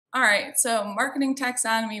All right, so Marketing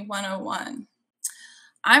Taxonomy 101.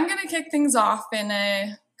 I'm going to kick things off in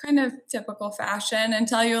a kind of typical fashion and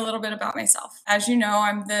tell you a little bit about myself. As you know,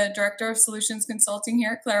 I'm the Director of Solutions Consulting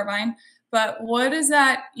here at Claravine, but what does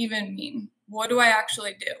that even mean? What do I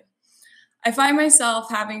actually do? I find myself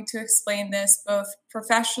having to explain this both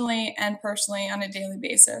professionally and personally on a daily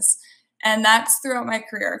basis. And that's throughout my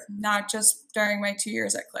career, not just during my 2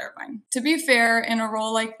 years at Claravine. To be fair, in a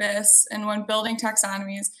role like this, and when building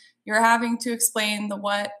taxonomies, you're having to explain the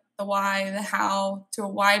what, the why, the how to a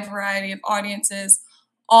wide variety of audiences,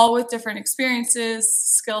 all with different experiences,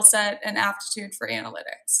 skill set, and aptitude for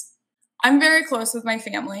analytics. I'm very close with my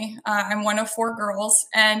family. I'm one of 4 girls,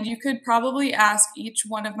 and you could probably ask each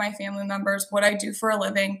one of my family members what I do for a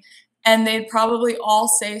living, and they'd probably all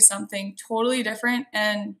say something totally different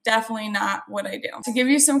and definitely not what I do. To give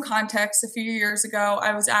you some context, a few years ago,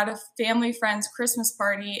 I was at a family friend's Christmas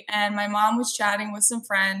party, and my mom was chatting with some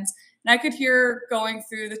friends, and I could hear her going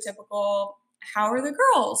through the typical, "How are the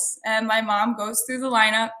girls?" And my mom goes through the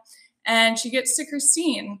lineup, and she gets to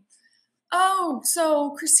Christine. "Oh,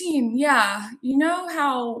 so Christine, yeah, you know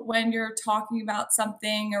how when you're talking about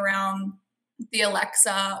something around the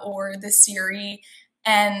Alexa or the Siri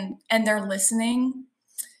and they're listening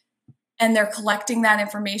and they're collecting that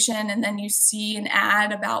information and then you see an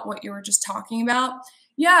ad about what you were just talking about?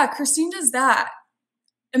 Yeah, Christine does that."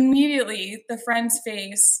 Immediately, the friend's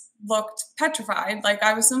face looked petrified, like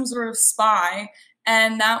I was some sort of spy.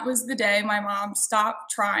 And that was the day my mom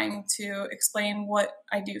stopped trying to explain what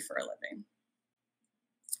I do for a living.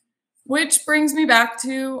 Which brings me back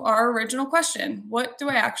to our original question. What do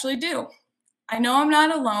I actually do? I know I'm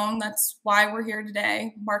not alone. That's why we're here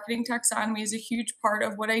today. Marketing taxonomy is a huge part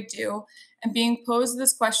of what I do. And being posed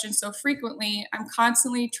this question so frequently, I'm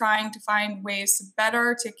constantly trying to find ways to better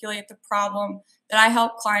articulate the problem that I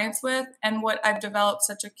help clients with and what I've developed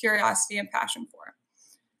such a curiosity and passion for.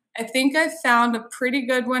 I think I've found a pretty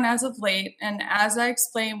good one as of late. And as I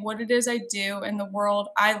explain what it is I do in the world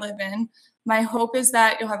I live in, my hope is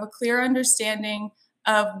that you'll have a clear understanding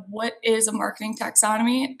of what is a marketing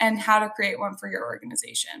taxonomy and how to create one for your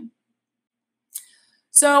organization.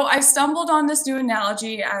 So I stumbled on this new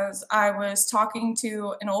analogy as I was talking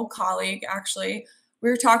to an old colleague, actually. We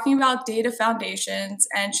were talking about data foundations,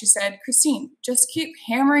 and she said, "Christine, just keep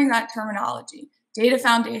hammering that terminology, data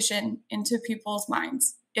foundation, into people's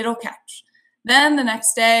minds. It'll catch." Then the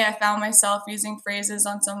next day, I found myself using phrases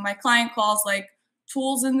on some of my client calls like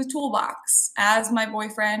tools in the toolbox, as my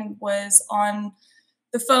boyfriend was on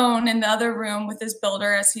the phone in the other room with his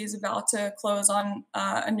builder as he's about to close on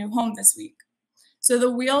a new home this week. So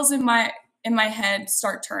the wheels in my head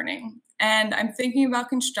start turning, and I'm thinking about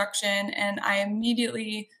construction, and I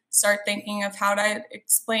immediately start thinking of how to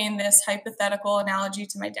explain this hypothetical analogy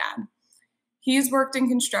to my dad. He's worked in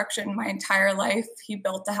construction my entire life. He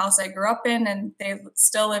built the house I grew up in, and they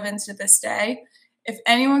still live in to this day. If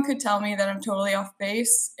anyone could tell me that I'm totally off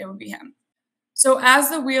base, it would be him. So as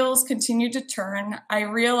the wheels continue to turn, I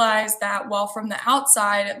realized that while from the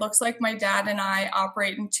outside, it looks like my dad and I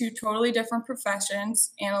operate in 2 totally different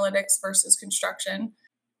professions, analytics versus construction,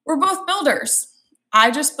 we're both builders. I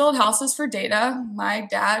just build houses for data. My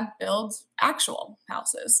dad builds actual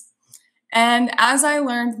houses. And as I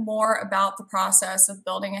learned more about the process of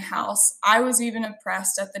building a house, I was even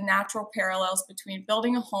impressed at the natural parallels between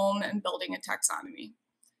building a home and building a taxonomy.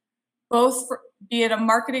 Both, be it a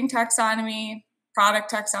marketing taxonomy,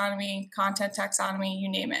 product taxonomy, content taxonomy, you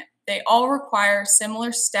name it. They all require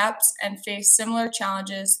similar steps and face similar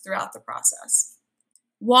challenges throughout the process.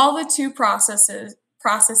 While the 2 processes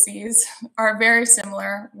are very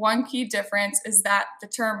similar, one key difference is that the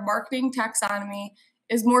term marketing taxonomy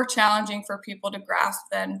is more challenging for people to grasp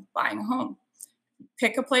than buying a home.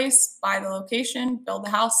 Pick a place, buy the location, build the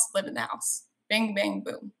house, live in the house. Bing, bang,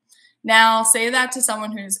 boom. Now, say that to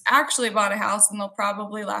someone who's actually bought a house and they'll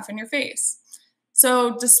probably laugh in your face.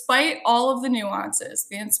 So despite all of the nuances,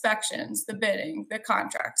 the inspections, the bidding, the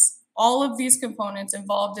contracts, all of these components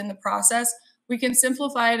involved in the process, we can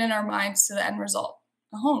simplify it in our minds to the end result,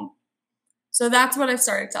 a home. So that's what I've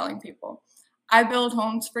started telling people. I build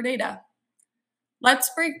homes for data.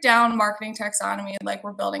 Let's break down marketing taxonomy like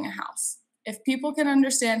we're building a house. If people can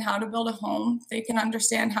understand how to build a home, they can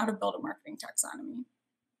understand how to build a marketing taxonomy.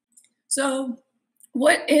 So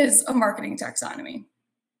what is a marketing taxonomy?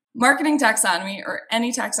 Marketing taxonomy, or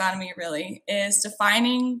any taxonomy really, is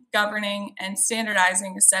defining, governing, and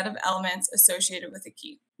standardizing a set of elements associated with a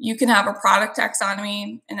key. You can have a product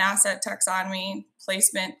taxonomy, an asset taxonomy,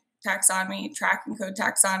 placement taxonomy, tracking code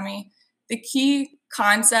taxonomy. The key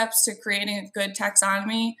concepts to creating a good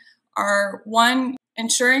taxonomy are: 1,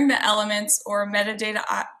 ensuring the elements or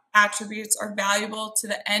metadata attributes are valuable to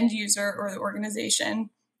the end user or the organization,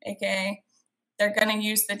 aka they're going to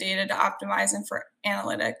use the data to optimize and for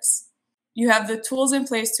analytics. You have the tools in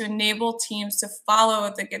place to enable teams to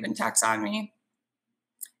follow the given taxonomy,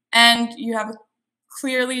 and you have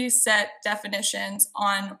clearly set definitions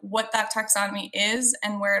on what that taxonomy is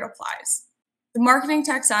and where it applies. The marketing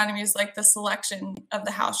taxonomy is like the selection of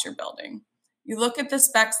the house you're building. You look at the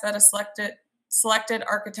specs that a selected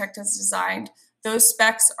architect has designed. Those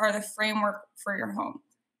specs are the framework for your home.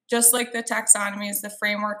 Just like the taxonomy is the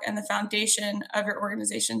framework and the foundation of your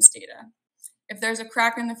organization's data. If there's a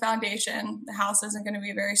crack in the foundation, the house isn't going to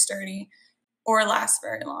be very sturdy or last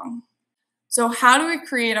very long. So how do we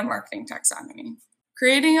create a marketing taxonomy?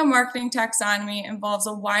 Creating a marketing taxonomy involves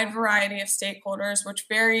a wide variety of stakeholders, which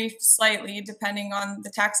vary slightly depending on the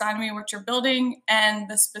taxonomy which you're building and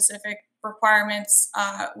the specific requirements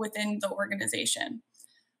within the organization.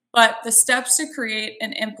 But the steps to create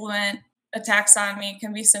and implement a taxonomy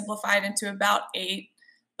can be simplified into about 8,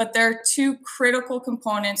 but there are 2 critical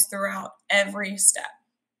components throughout every step: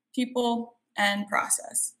 people and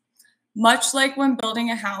process. Much like when building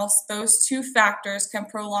a house, those 2 factors can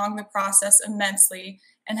prolong the process immensely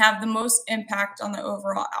and have the most impact on the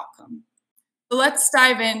overall outcome. So let's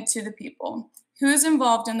dive into the people. Who's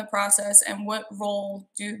involved in the process and what role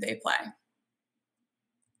do they play?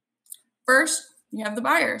 First, you have the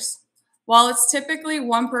buyers. While it's typically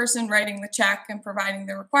one person writing the check and providing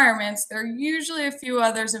the requirements, there are usually a few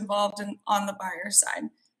others involved on the buyer's side,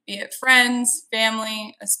 be it friends,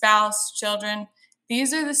 family, a spouse, children.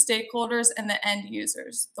 These are the stakeholders and the end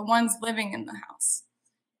users, the ones living in the house.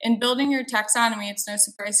 In building your taxonomy, it's no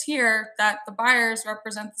surprise here that the buyers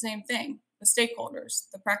represent the same thing: the stakeholders,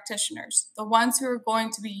 the practitioners, the ones who are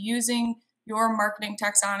going to be using your marketing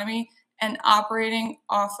taxonomy and operating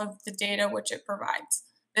off of the data which it provides.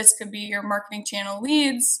 This could be your marketing channel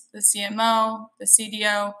leads, the CMO, the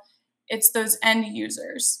CDO. It's those end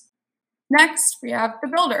users. Next, we have the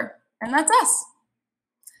builder, and that's us.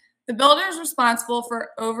 The builder is responsible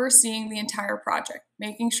for overseeing the entire project,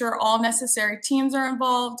 making sure all necessary teams are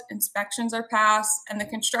involved, inspections are passed, and the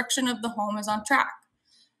construction of the home is on track.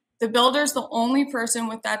 The builder is the only person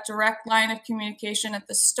with that direct line of communication at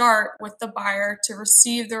the start with the buyer to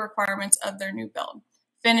receive the requirements of their new build.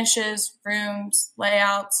 Finishes, rooms,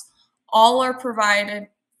 layouts, all are provided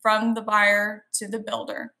from the buyer to the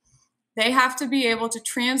builder. They have to be able to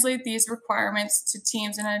translate these requirements to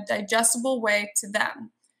teams in a digestible way to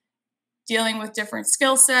them. Dealing with different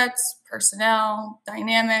skill sets, personnel,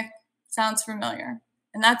 dynamic, sounds familiar.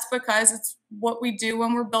 And that's because it's what we do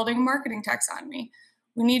when we're building a marketing taxonomy.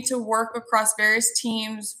 We need to work across various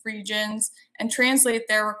teams, regions, and translate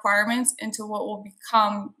their requirements into what will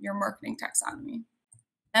become your marketing taxonomy.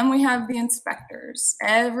 Then we have the inspectors.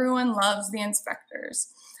 Everyone loves the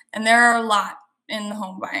inspectors. And there are a lot in the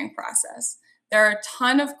home buying process. There are a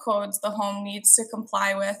ton of codes the home needs to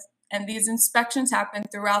comply with, and these inspections happen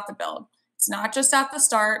throughout the build. It's not just at the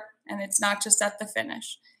start, and it's not just at the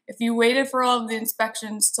finish. If you waited for all of the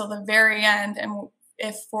inspections till the very end, and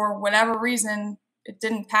if for whatever reason it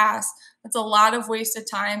didn't pass, that's a lot of wasted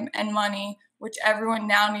time and money, which everyone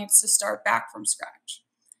now needs to start back from scratch.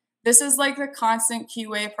 This is like the constant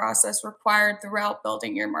QA process required throughout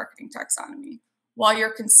building your marketing taxonomy. While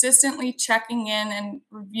you're consistently checking in and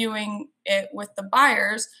reviewing it with the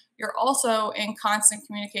buyers, you're also in constant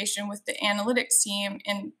communication with the analytics team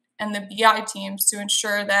and the BI teams to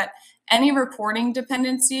ensure that any reporting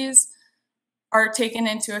dependencies are taken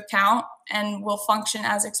into account and will function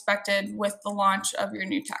as expected with the launch of your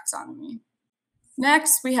new taxonomy.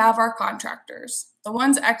 Next, we have our contractors, the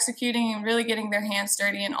ones executing and really getting their hands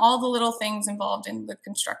dirty and all the little things involved in the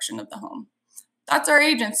construction of the home. That's our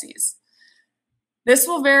agencies. This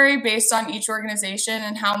will vary based on each organization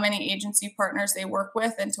and how many agency partners they work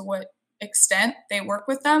with and to what extent they work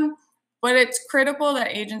with them, but it's critical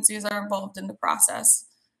that agencies are involved in the process.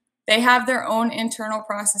 They have their own internal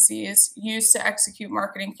processes used to execute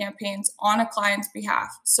marketing campaigns on a client's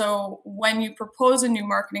behalf. So when you propose a new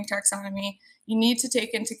marketing taxonomy, you need to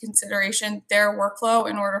take into consideration their workflow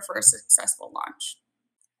in order for a successful launch.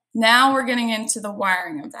 Now we're getting into the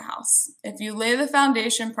wiring of the house. If you lay the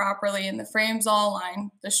foundation properly and the frames all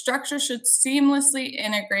align, the structure should seamlessly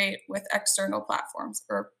integrate with external platforms,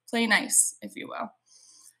 or play nice, if you will.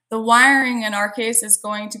 The wiring in our case is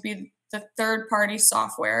going to be the third-party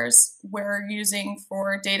softwares we're using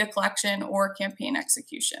for data collection or campaign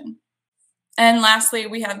execution. And lastly,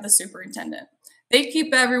 we have the superintendent. They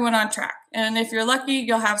keep everyone on track. And if you're lucky,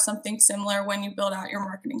 you'll have something similar when you build out your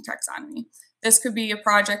marketing taxonomy. This could be a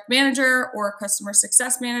project manager or a customer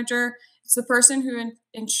success manager. It's the person who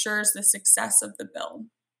ensures the success of the build.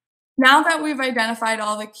 Now that we've identified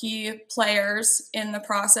all the key players in the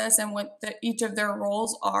process and what each of their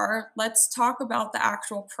roles are, let's talk about the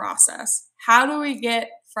actual process. How do we get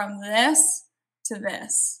from this to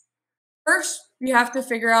this? First, you have to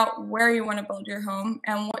figure out where you want to build your home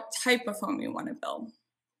and what type of home you want to build.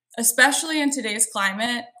 Especially in today's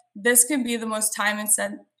climate, this can be the most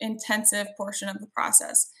time-intensive portion of the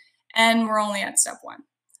process, and we're only at step one.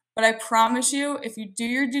 But I promise you, if you do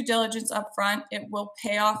your due diligence up front, it will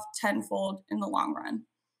pay off tenfold in the long run.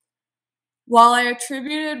 While I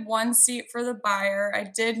attributed one seat for the buyer,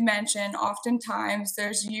 I did mention oftentimes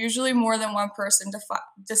there's usually more than one person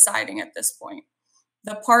deciding at this point.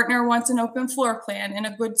 The partner wants an open floor plan in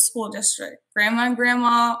a good school district. Grandma and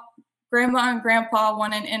grandpa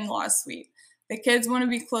want an in-law suite. The kids want to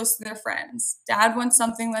be close to their friends. Dad wants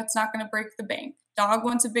something that's not going to break the bank. Dog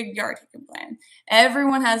wants a big yard he can plan.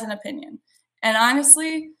 Everyone has an opinion. And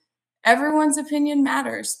honestly, everyone's opinion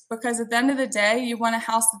matters because at the end of the day, you want a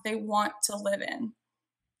house that they want to live in.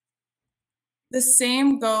 The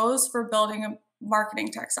same goes for building a marketing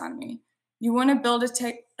taxonomy. You want to build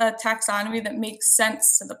a taxonomy that makes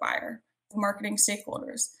sense to the buyer, the marketing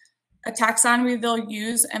stakeholders, a taxonomy they'll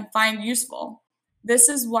use and find useful. This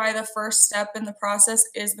is why the first step in the process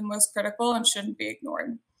is the most critical and shouldn't be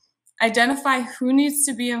ignored. Identify who needs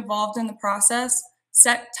to be involved in the process,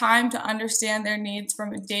 set time to understand their needs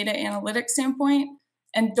from a data analytics standpoint,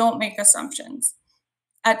 and don't make assumptions.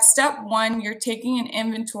 At step one, you're taking an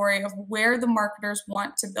inventory of where the marketers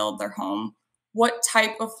want to build their home, what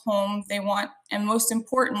type of home they want, and most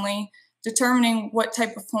importantly, determining what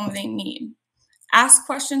type of home they need. Ask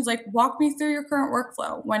questions like, walk me through your current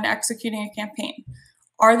workflow when executing a campaign.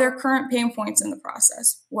 Are there current pain points in the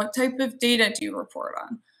process? What type of data do you report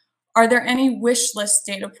on? Are there any wish list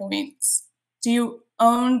data points? Do you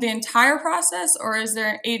own the entire process or is there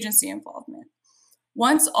an agency involvement?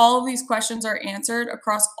 Once all of these questions are answered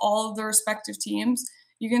across all of the respective teams,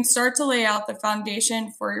 you can start to lay out the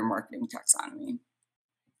foundation for your marketing taxonomy.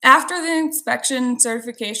 After the inspection,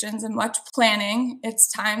 certifications, and much planning, it's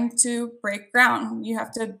time to break ground. You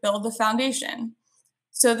have to build the foundation.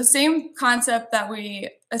 So the same concept that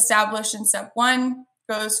we established in step one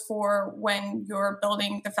goes for when you're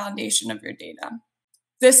building the foundation of your data.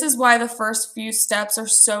 This is why the first few steps are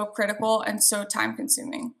so critical and so time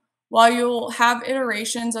consuming. While you'll have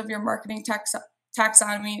iterations of your marketing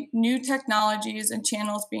taxonomy, new technologies and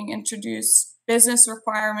channels being introduced, business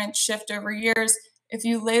requirements shift over years, if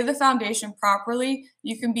you lay the foundation properly,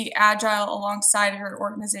 you can be agile alongside your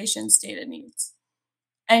organization's data needs.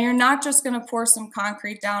 And you're not just going to pour some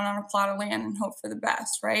concrete down on a plot of land and hope for the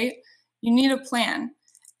best, right? You need a plan.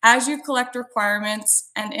 As you collect requirements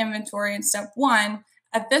and inventory in step one,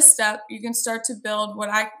 at this step, you can start to build what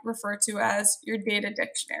I refer to as your data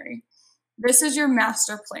dictionary. This is your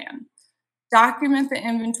master plan. Document the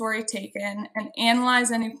inventory taken and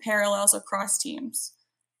analyze any parallels across teams.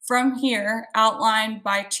 From here, outline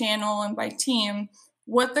by channel and by team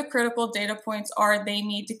what the critical data points are they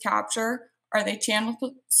need to capture. Are they channel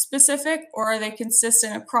specific or are they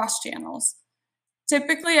consistent across channels?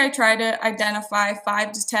 Typically, I try to identify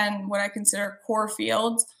 5 to 10 what I consider core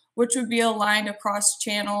fields, which would be aligned across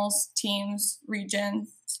channels, teams, regions.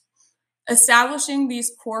 Establishing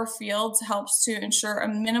these core fields helps to ensure a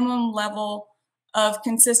minimum level of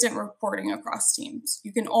consistent reporting across teams.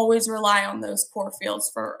 You can always rely on those core fields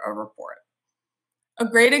for a report. A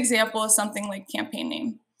great example is something like campaign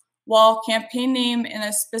name. While campaign name in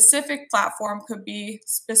a specific platform could be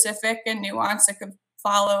specific and nuanced, it could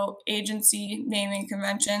follow agency naming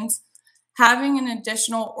conventions, having an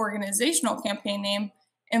additional organizational campaign name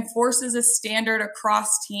enforces a standard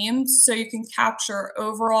across teams so you can capture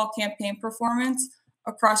overall campaign performance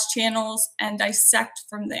across channels and dissect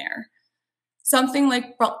from there. Something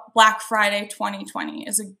like Black Friday 2020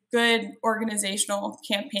 is a good organizational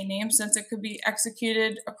campaign name since it could be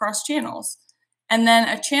executed across channels. And then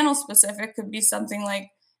a channel specific could be something like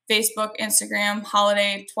Facebook, Instagram,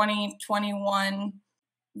 Holiday 2021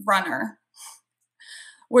 Runner,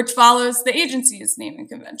 which follows the agency's naming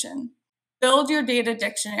convention. Build your data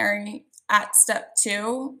dictionary at step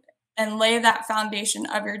 2 and lay that foundation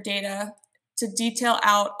of your data to detail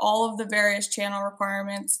out all of the various channel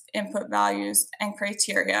requirements, input values, and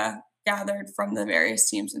criteria gathered from the various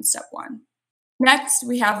teams in step 1. Next,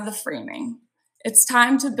 we have the framing. It's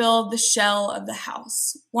time to build the shell of the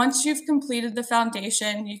house. Once you've completed the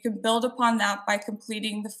foundation, you can build upon that by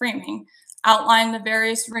completing the framing. Outline the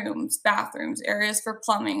various rooms, bathrooms, areas for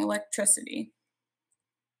plumbing, electricity.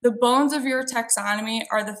 The bones of your taxonomy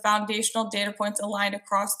are the foundational data points aligned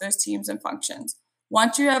across those teams and functions.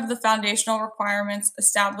 Once you have the foundational requirements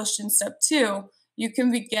established in step 2, you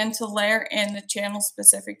can begin to layer in the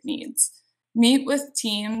channel-specific needs. Meet with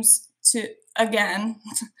teams to, again,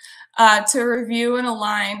 to review and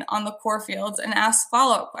align on the core fields and ask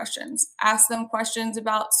follow-up questions. Ask them questions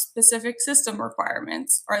about specific system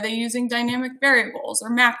requirements. Are they using dynamic variables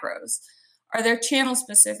or macros? Are there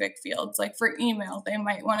channel-specific fields? Like for email, they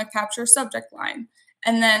might want to capture subject line.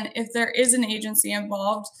 And then if there is an agency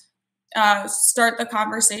involved, start the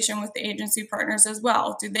conversation with the agency partners as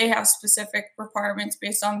well. Do they have specific requirements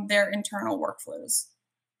based on their internal workflows?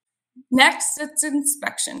 Next, it's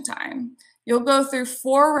inspection time. You'll go through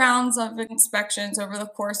 4 rounds of inspections over the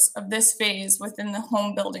course of this phase within the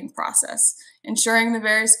home building process, ensuring the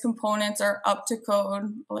various components are up to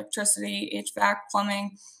code. Electricity, HVAC,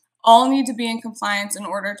 plumbing, all need to be in compliance in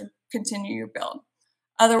order to continue your build.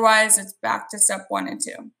 Otherwise, it's back to step 1 and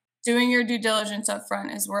 2. Doing your due diligence up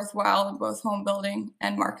front is worthwhile in both home building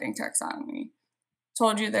and marketing taxonomy.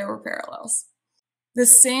 Told you there were parallels. The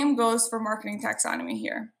same goes for marketing taxonomy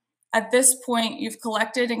here. At this point, you've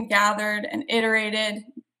collected and gathered and iterated.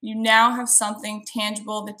 You now have something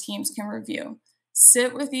tangible the teams can review.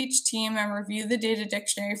 Sit with each team and review the data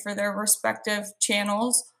dictionary for their respective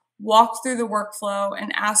channels, walk through the workflow,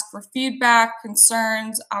 and ask for feedback,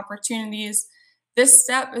 concerns, opportunities. This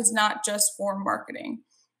step is not just for marketing.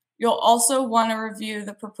 You'll also want to review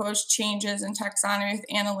the proposed changes in taxonomy with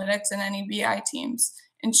analytics and any BI teams,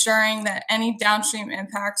 ensuring that any downstream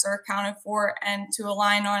impacts are accounted for and to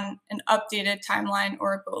align on an updated timeline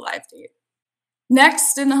or a go-live date.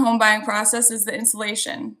 Next in the home buying process is the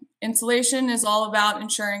installation. Installation is all about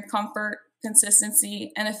ensuring comfort,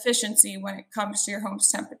 consistency, and efficiency when it comes to your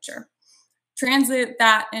home's temperature. Translate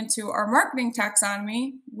that into our marketing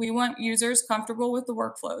taxonomy. We want users comfortable with the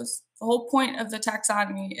workflows. The whole point of the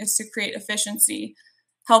taxonomy is to create efficiency,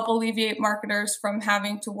 help alleviate marketers from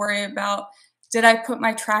having to worry about, did I put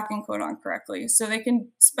my tracking code on correctly? So they can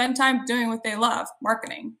spend time doing what they love,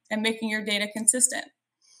 marketing, and making your data consistent.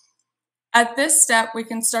 At this step, we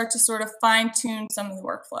can start to sort of fine-tune some of the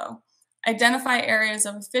workflow. Identify areas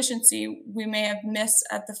of efficiency we may have missed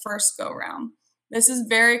at the first go-round. This is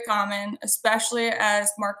very common, especially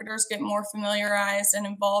as marketers get more familiarized and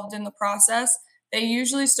involved in the process. They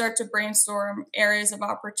usually start to brainstorm areas of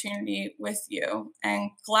opportunity with you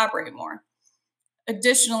and collaborate more.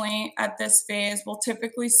 Additionally, at this phase, we'll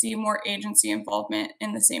typically see more agency involvement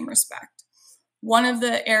in the same respect. One of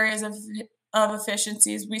the areas of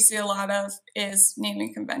efficiencies we see a lot of is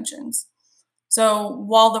naming conventions. So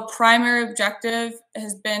while the primary objective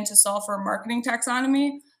has been to solve for marketing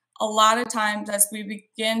taxonomy, a lot of times as we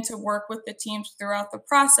begin to work with the teams throughout the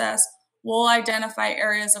process, we'll identify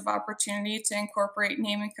areas of opportunity to incorporate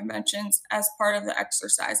naming conventions as part of the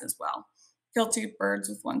exercise as well. Kill 2 birds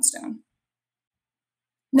with 1 stone.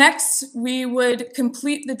 Next, we would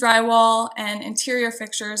complete the drywall and interior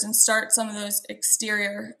fixtures and start some of those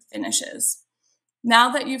exterior finishes.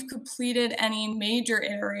 Now that you've completed any major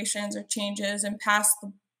iterations or changes and passed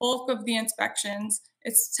the bulk of the inspections,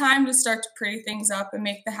 it's time to start to pretty things up and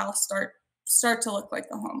make the house start to look like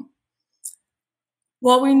the home.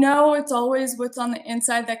 While we know it's always what's on the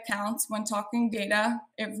inside that counts when talking data,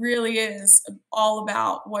 it really is all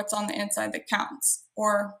about what's on the inside that counts,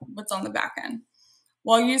 or what's on the back end.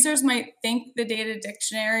 While users might think the data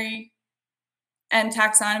dictionary and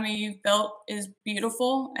taxonomy you've built is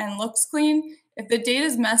beautiful and looks clean, if the data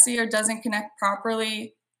is messy or doesn't connect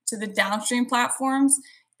properly to the downstream platforms,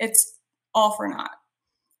 it's all for naught.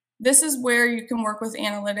 This is where you can work with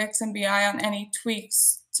analytics and BI on any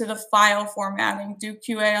tweaks to the file formatting, do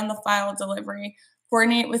QA on the file delivery,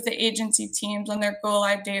 coordinate with the agency teams on their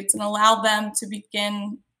go-live dates, and allow them to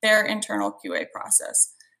begin their internal QA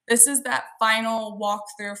process. This is that final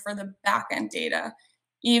walkthrough for the back-end data.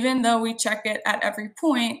 Even though we check it at every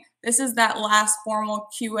point, this is that last formal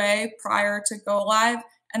QA prior to go-live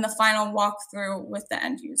and the final walkthrough with the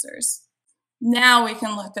end users. Now we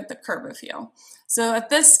can look at the curb appeal. So at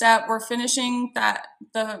this step, we're finishing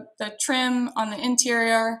the trim on the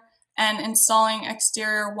interior and installing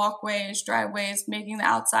exterior walkways, driveways, making the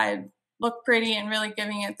outside look pretty and really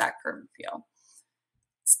giving it that curb appeal.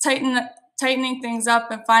 It's tightening things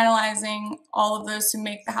up and finalizing all of those to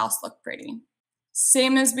make the house look pretty.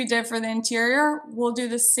 Same as we did for the interior, we'll do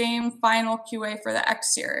the same final QA for the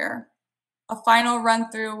exterior. A final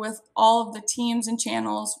run through with all of the teams and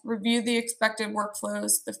channels, review the expected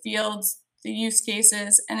workflows, the fields, the use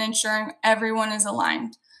cases, and ensuring everyone is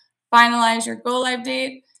aligned. Finalize your go-live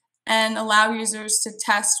date and allow users to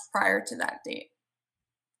test prior to that date.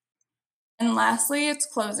 And lastly, it's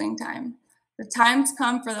closing time. The time's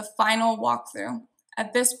come for the final walkthrough.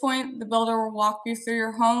 At this point, the builder will walk you through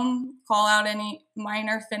your home, call out any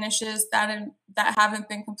minor finishes that haven't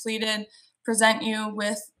been completed, present you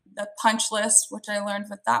with the punch list, which I learned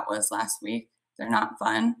what that was last week. They're not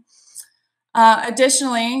fun.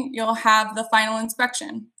 Additionally, you'll have the final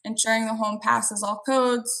inspection, ensuring the home passes all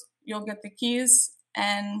codes. You'll get the keys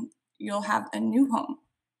and you'll have a new home.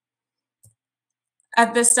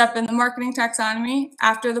 At this step in the marketing taxonomy,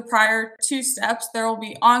 after the prior two steps, there will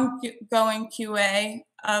be ongoing QA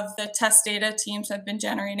of the test data teams have been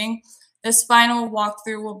generating. This final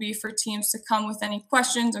walkthrough will be for teams to come with any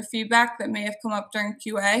questions or feedback that may have come up during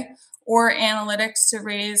QA or analytics to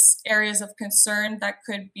raise areas of concern that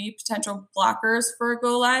could be potential blockers for a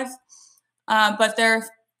go live.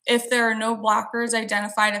 If there are no blockers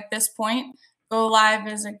identified at this point, go live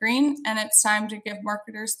is a green, and it's time to give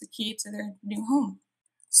marketers the key to their new home.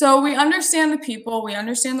 So we understand the people, we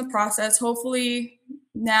understand the process. Hopefully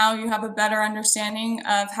now you have a better understanding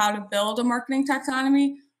of how to build a marketing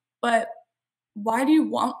taxonomy, but why do you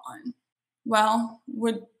want one? Well,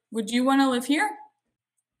 would you want to live here?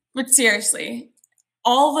 But seriously,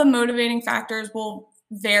 all the motivating factors will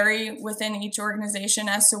vary within each organization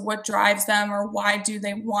as to what drives them or why do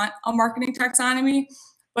they want a marketing taxonomy.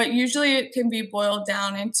 But usually it can be boiled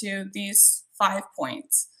down into these 5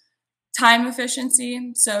 points. Time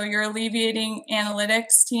efficiency. So you're alleviating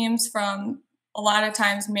analytics teams from a lot of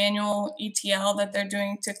times manual ETL that they're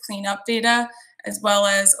doing to clean up data, as well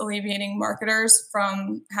as alleviating marketers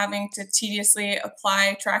from having to tediously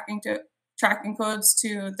apply tracking codes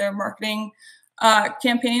to their marketing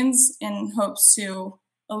campaigns in hopes to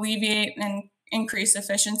alleviate and increase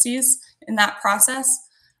efficiencies in that process.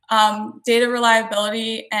 Data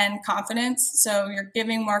reliability and confidence. So you're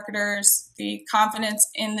giving marketers the confidence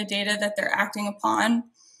in the data that they're acting upon.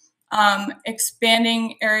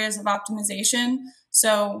 Expanding areas of optimization.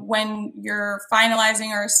 So when you're finalizing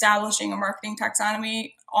or establishing a marketing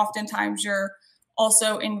taxonomy, oftentimes you're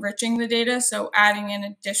also enriching the data, so adding in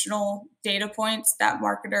additional data points that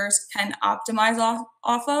marketers can optimize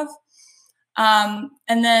off of.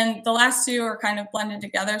 And then the last two are kind of blended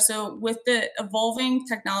together. So with the evolving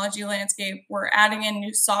technology landscape, we're adding in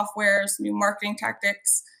new softwares, new marketing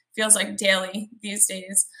tactics, feels like daily these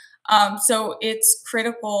days. So it's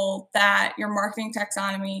critical that your marketing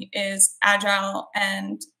taxonomy is agile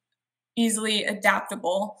and easily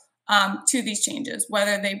adaptable to these changes,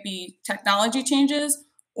 whether they be technology changes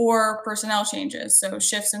or personnel changes. So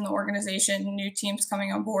shifts in the organization, new teams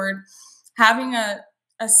coming on board. Having a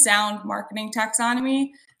sound marketing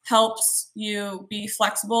taxonomy helps you be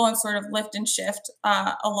flexible and sort of lift and shift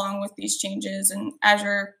along with these changes. And as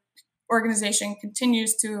your organization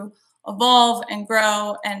continues to evolve and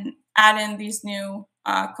grow and add in these new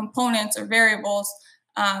components or variables,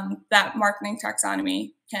 that marketing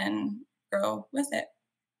taxonomy can grow with it.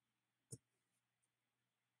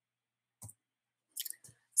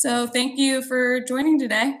 So thank you for joining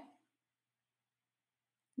today.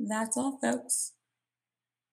 That's all, folks.